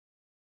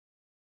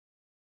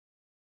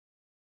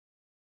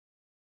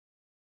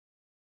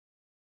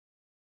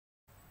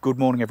Good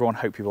morning everyone,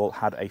 hope you've all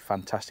had a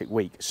fantastic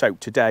week. So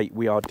today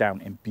we are down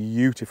in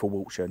beautiful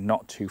Wiltshire,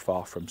 not too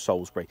far from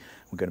Salisbury.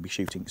 We're going to be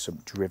shooting some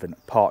driven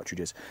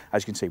partridges.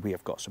 As you can see, we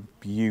have got some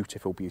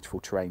beautiful, beautiful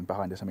terrain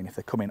behind us. I mean, if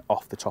they're coming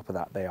off the top of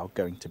that, they are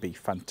going to be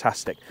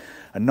fantastic.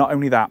 And not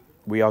only that,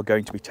 we are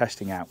going to be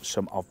testing out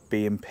some of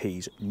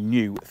B&P's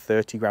new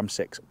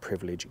 30g6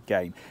 privilege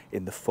game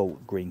in the full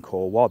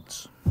GreenCore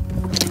wads.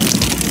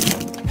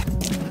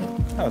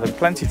 Oh, there's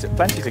plenty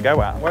to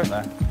go at, won't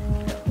there?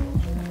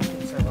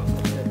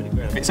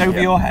 If it's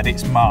over your head,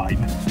 it's mine.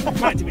 In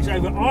fact, if it's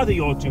over either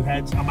your two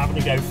heads, I'm having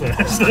to go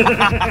first.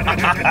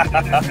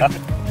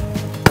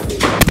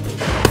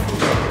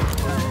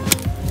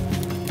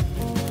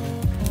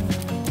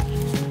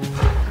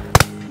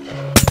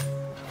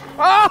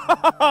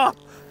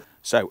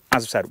 So,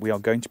 as I said, we are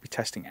going to be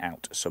testing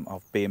out some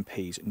of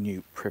B&P's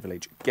new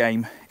privilege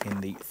game in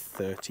the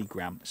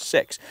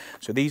 30g6.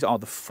 So these are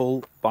the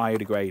full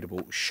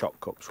biodegradable shot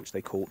cups, which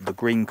they call the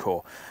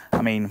GreenCore.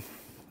 I mean,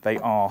 they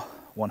are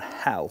one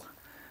hell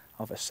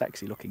of a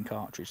sexy looking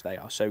cartridge, they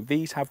are. So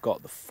these have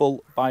got the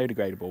full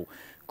biodegradable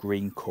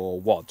GreenCore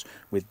wads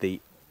with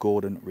the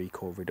Gordon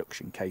recoil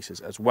reduction cases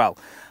as well.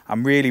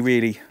 I'm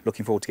really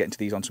looking forward to getting to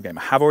these on some game.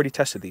 I have already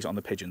tested these on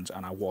the pigeons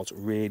and I was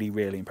really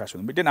impressed with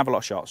them. We didn't have a lot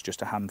of shots,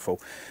 just a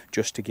handful,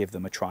 just to give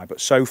them a try. But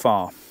so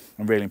far,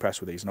 I'm really impressed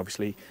with these. And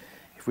obviously,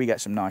 if we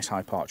get some nice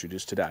high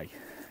partridges today,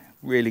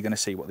 really going to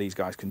see what these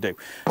guys can do.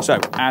 So,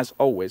 as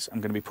always, I'm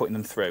going to be putting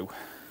them through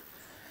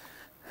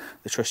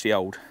the trusty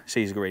old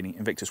Caesar Guarini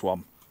Invictus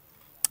One.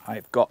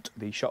 I've got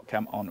the shot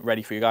cam on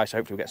ready for you guys, so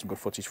hopefully we'll get some good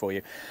footage for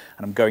you.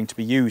 And I'm going to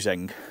be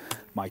using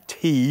my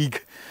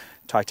Teague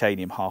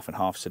titanium half and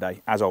halves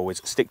today. As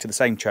always, stick to the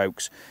same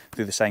chokes,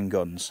 through the same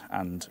guns,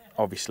 and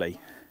obviously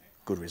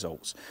good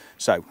results.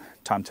 So,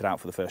 time to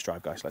out for the first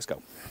drive, guys. Let's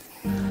go.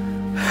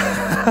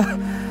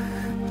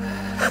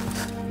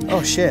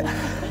 Oh shit.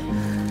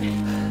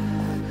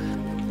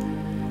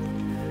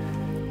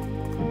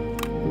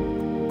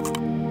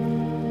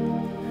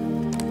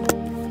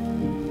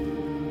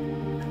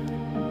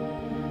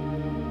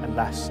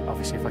 Unless,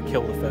 obviously, if I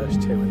kill the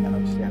first two, and then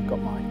obviously I've got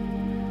my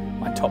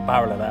top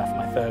barreler there for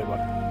my third one.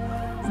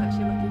 That's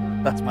actually a lucky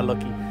one. That's my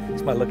lucky,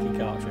 it's my lucky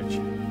cartridge.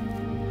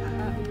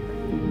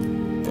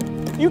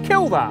 You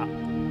kill that?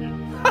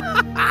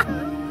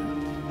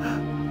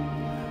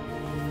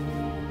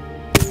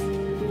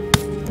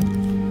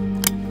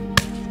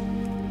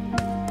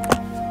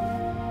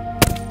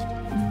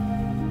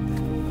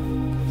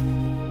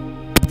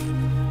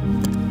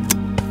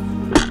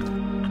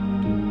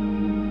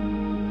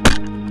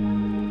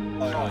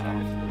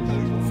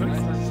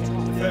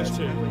 First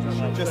two.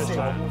 Just first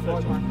time.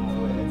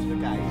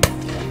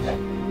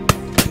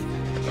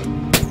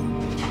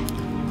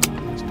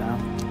 It's down.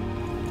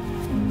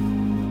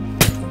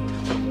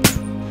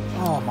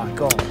 Oh my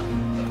god.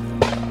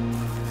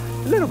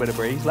 A little bit of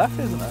breeze left,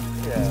 isn't there?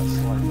 Yeah,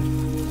 slightly.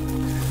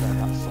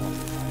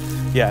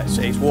 Yeah,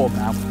 it's warm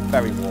now.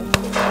 Very warm.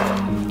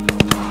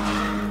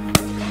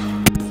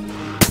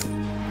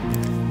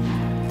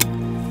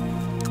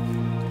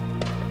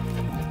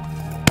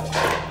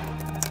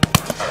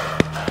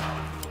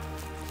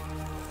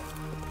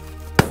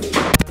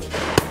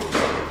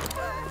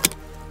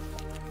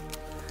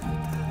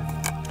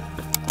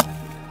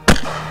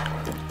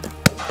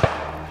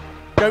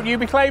 Don't you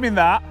be claiming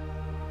that.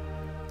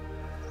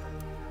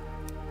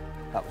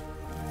 That was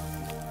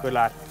good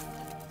lad.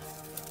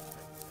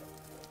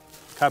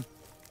 Come.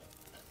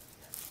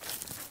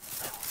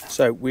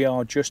 So we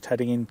are just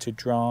heading into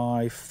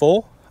drive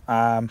 4.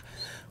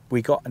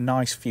 We got a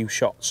nice few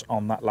shots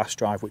on that last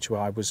drive, which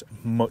I was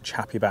much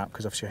happy about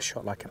because obviously I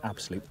shot like an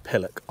absolute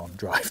pillock on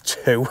drive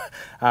 2.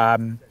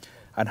 And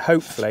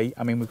hopefully,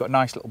 I mean, we've got a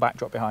nice little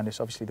backdrop behind us.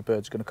 Obviously the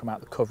bird's going to come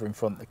out the cover in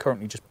front. They're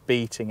currently just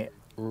beating it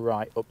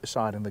right up the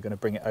side and they're going to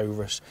bring it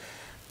over us.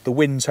 The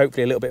wind's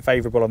hopefully a little bit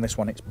favourable on this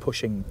one. It's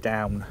pushing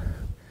down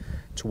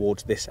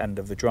towards this end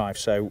of the drive.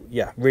 So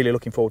yeah, really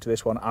looking forward to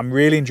this one. I'm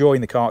really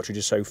enjoying the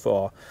cartridges so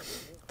far.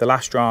 The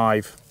last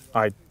drive,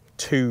 I had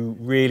 2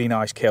 really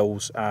nice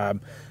kills.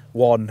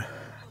 One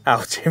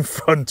out in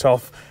front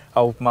of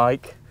old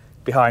Mike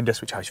behind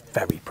us, which I was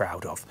very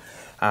proud of.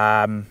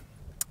 Obviously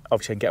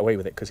I can get away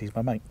with it because he's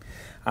my mate.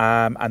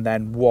 And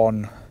then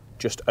one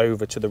just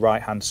over to the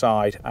right hand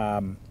side.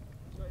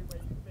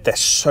 They're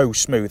so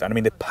smooth, and I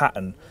mean the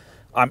pattern,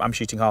 I'm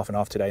shooting half and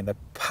half today, and the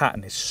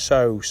pattern is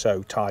so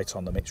tight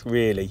on them. It's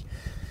really,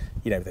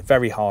 you know, they're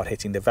very hard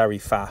hitting, they're very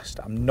fast.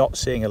 I'm not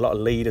seeing a lot of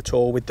lead at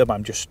all with them.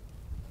 I'm just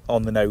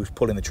on the nose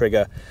pulling the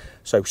trigger.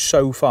 So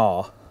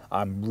far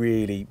I'm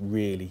really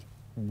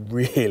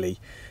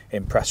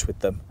impressed with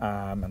them,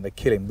 and they're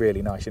killing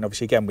really nice. And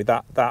obviously again with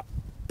that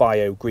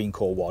bio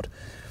GreenCore wad,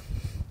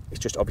 it's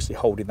just obviously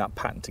holding that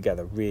pattern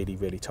together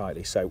really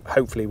tightly. So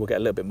hopefully we'll get a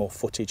little bit more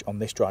footage on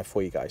this drive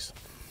for you guys.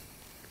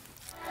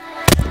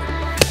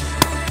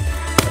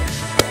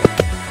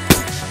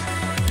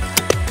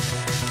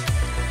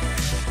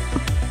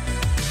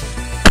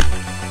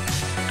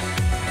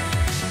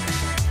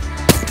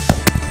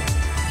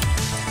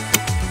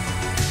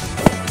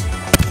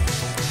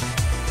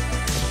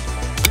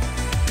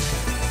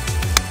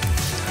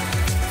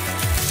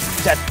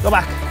 Ted, go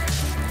back.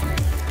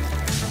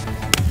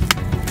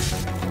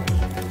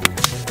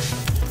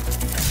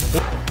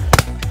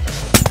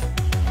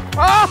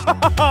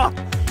 Oh!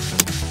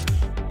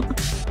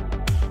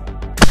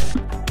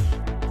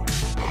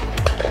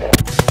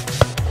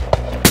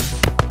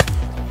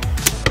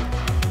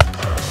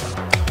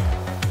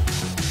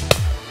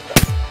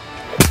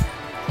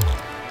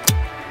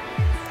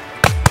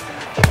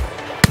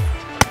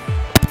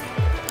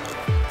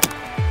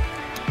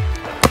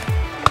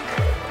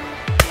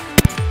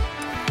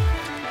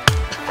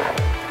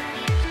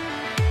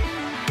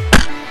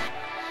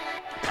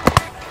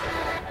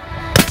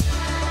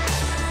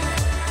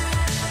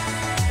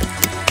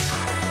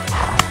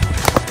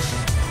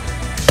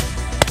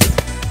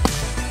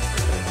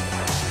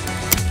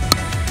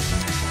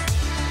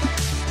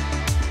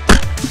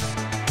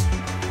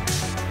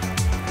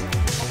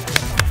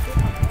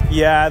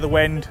 Yeah, the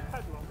wind.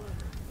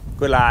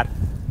 Good lad.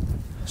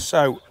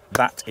 So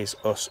that is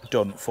us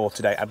done for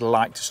today. I'd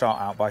like to start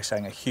out by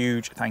saying a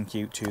huge thank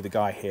you to the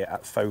guy here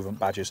at Fovant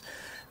Badgers.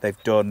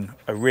 They've done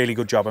a really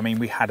good job. I mean,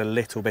 we had a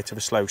little bit of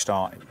a slow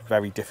start,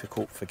 very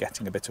difficult for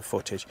getting a bit of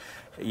footage,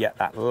 yet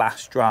that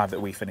last drive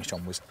that we finished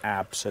on was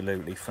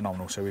absolutely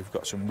phenomenal. So we've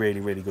got some really,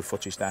 really good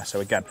footage there. So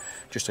again,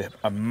 just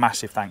a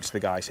massive thanks to the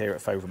guys here at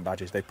Fovant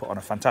Badgers. They put on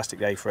a fantastic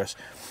day for us.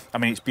 I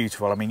mean, it's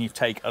beautiful. I mean, you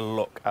take a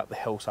look at the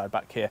hillside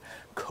back here,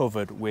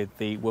 covered with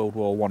the World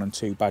War I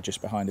and II Badgers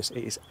behind us.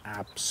 It is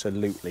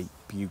absolutely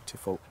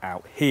beautiful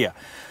out here.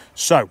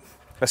 So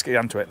let's get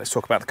into it. Let's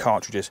talk about the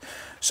cartridges.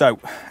 So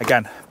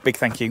again, big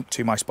thank you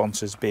to my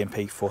sponsors,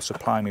 B&P, for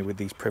supplying me with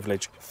these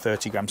Privilege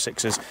 30-gram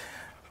sixes.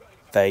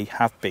 They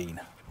have been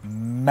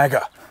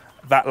mega.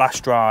 That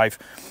last drive,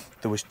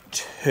 there was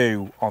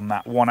two on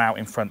that, one out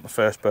in front, the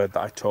first bird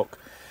that I took,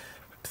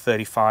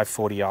 35,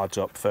 40 yards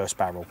up, first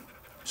barrel,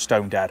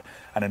 stone dead,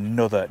 and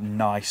another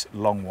nice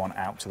long one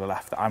out to the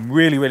left that I'm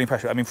really, really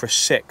impressed with. I mean, for a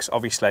six,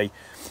 obviously,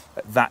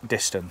 at that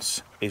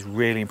distance is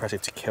really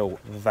impressive to kill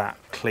that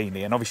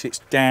cleanly. And obviously it's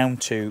down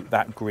to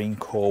that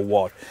GreenCore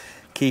wad,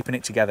 keeping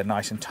it together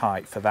nice and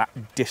tight for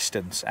that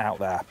distance out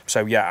there.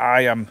 So yeah,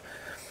 I am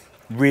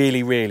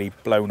really, really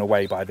blown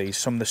away by these.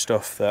 Some of the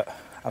stuff that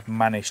I've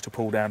managed to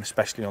pull down,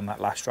 especially on that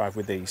last drive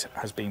with these,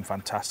 has been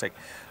fantastic.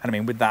 And I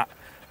mean, with that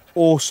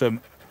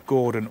awesome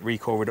Gordon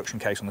recoil reduction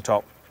case on the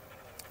top,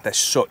 they're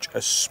such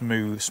a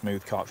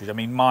smooth cartridge. I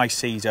mean, my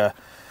Caesar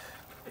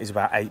is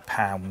about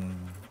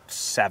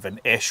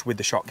 £8.7-ish with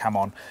the shot cam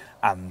on,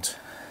 and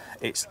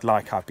it's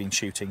like I've been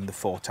shooting the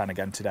 410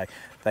 again today.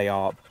 They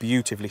are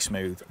beautifully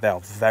smooth. They are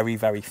very,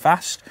 very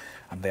fast,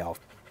 and they are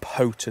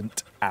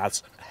potent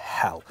as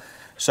hell.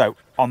 So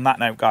on that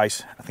note,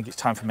 guys, I think it's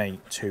time for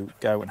me to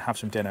go and have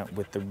some dinner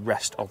with the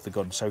rest of the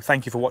gun. So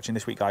thank you for watching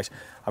this week, guys.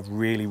 I've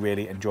really,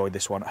 really enjoyed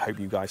this one. I hope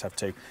you guys have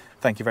too.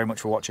 Thank you very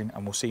much for watching,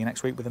 and we'll see you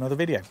next week with another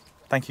video.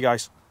 Thank you,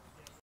 guys.